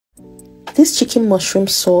This chicken mushroom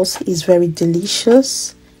sauce is very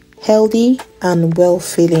delicious, healthy and well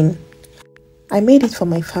filling. I made it for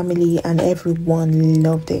my family and everyone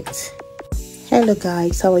loved it. Hello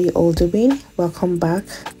guys, how are you all doing? Welcome back.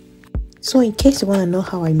 So in case you want to know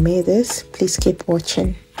how I made this, please keep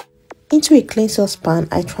watching. Into a clean saucepan,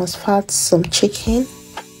 I transferred some chicken.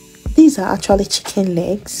 These are actually chicken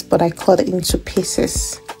legs, but I cut it into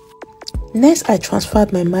pieces. Next, I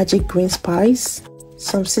transferred my magic green spice,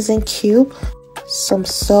 some seasoning cube, some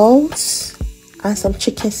salt, and some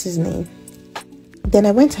chicken seasoning. Then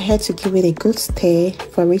I went ahead to give it a good stir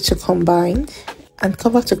for it to combine and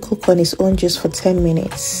cover to cook on its own just for 10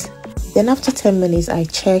 minutes. Then after 10 minutes, I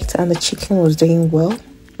checked and the chicken was doing well.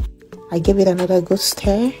 I gave it another good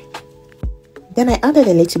stir. Then I added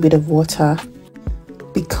a little bit of water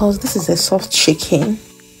because this is a soft chicken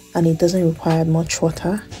and it doesn't require much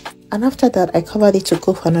water. And after that, I covered it to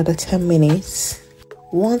cook for another 10 minutes.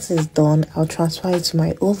 Once it's done, I'll transfer it to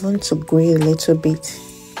my oven to grill a little bit.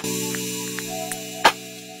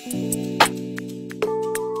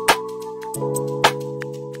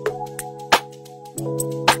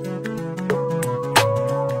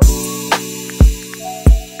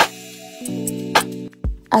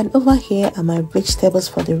 And over here are my vegetables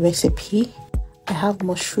for the recipe. I have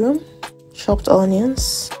mushroom, chopped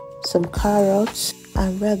onions, some carrots,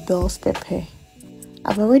 and red bell pepper.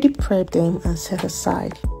 I've already prepped them and set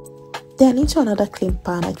aside. Then into another clean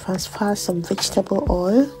pan, I transferred some vegetable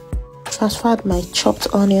oil, transferred my chopped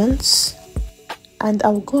onions, and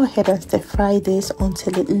I'll go ahead and stir fry this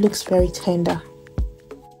until it looks very tender.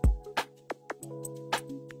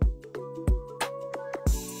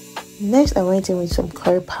 Next, I went in with some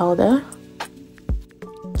curry powder,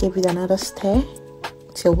 gave it another stir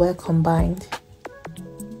till well combined.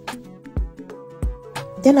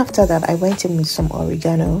 Then after that, I went in with some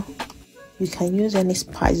oregano. You can use any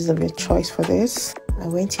spices of your choice for this. I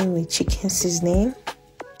went in with chicken seasoning.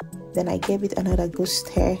 Then I gave it another good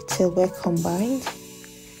stir till well combined.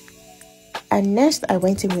 And next, I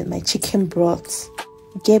went in with my chicken broth.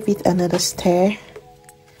 Gave it another stir.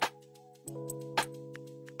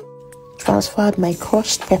 Transferred my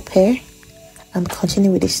crushed pepper and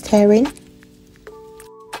continued with the stirring.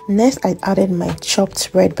 Next, I added my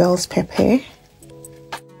chopped red bell pepper.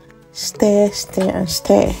 Stir, stir and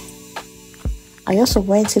stir. I also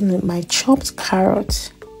went in with my chopped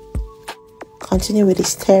carrot. Continue with the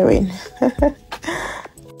stirring.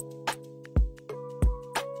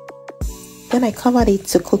 Then I covered it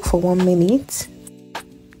to cook for 1 minute.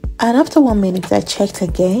 And after 1 minute, I checked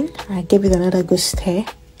again. I gave it another good stir.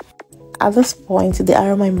 At this point, the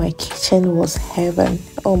aroma in my kitchen was heaven.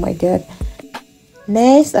 Oh my god.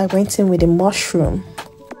 Next, I went in with the mushroom.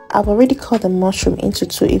 I've already cut the mushroom into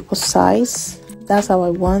 2 equal sizes. That's how I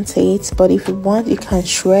want it, but if you want, you can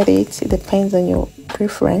shred it. It depends on your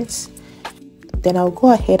preference. Then I'll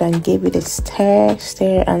go ahead and give it a stir,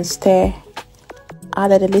 stir and stir.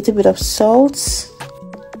 Added a little bit of salt.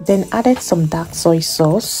 Then added some dark soy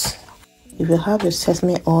sauce. If you have your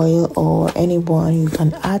sesame oil or any one, you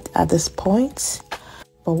can add at this point.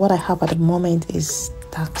 But what I have at the moment is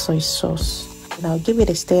dark soy sauce. And I'll give it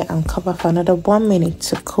a stir and cover for another 1 minute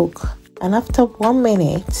to cook. And after 1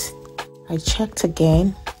 minute, I checked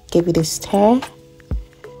again, gave it a stir.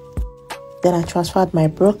 Then I transferred my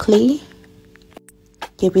broccoli,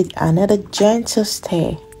 gave it another gentle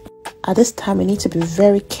stir. At this time, you need to be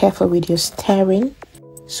very careful with your stirring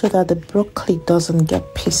so that the broccoli doesn't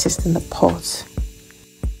get pieces in the pot,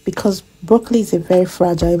 because broccoli is a very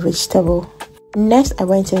fragile vegetable. Next, I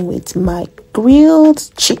went in with my grilled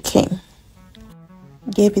chicken.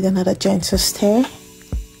 Gave it another gentle stir.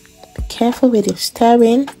 Be careful with your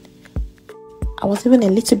stirring. I was even a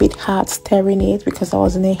little bit hard stirring it because I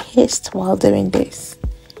was in a haste while doing this.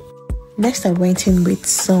 Next, I went in with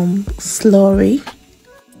some slurry.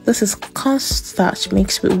 This is cornstarch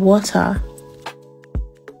mixed with water.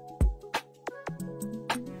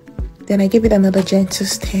 Then I gave it another gentle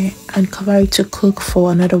stir and cover it to cook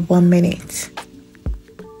for another 1 minute.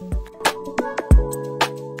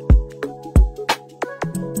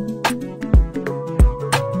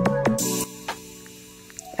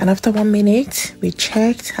 And after 1 minute, we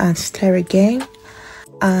checked and stir again,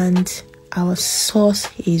 and our sauce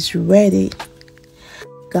is ready.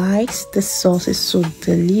 Guys, this sauce is so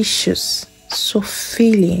delicious, so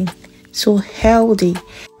filling, so healthy.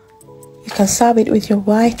 You can serve it with your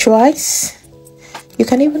white rice. You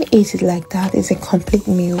can even eat it like that. It's a complete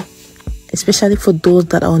meal, especially for those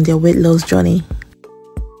that are on their weight loss journey.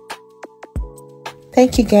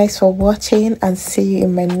 Thank you guys for watching, and see you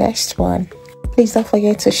in my next one. Please don't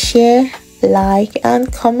forget to share, like and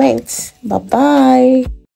comment. Bye bye.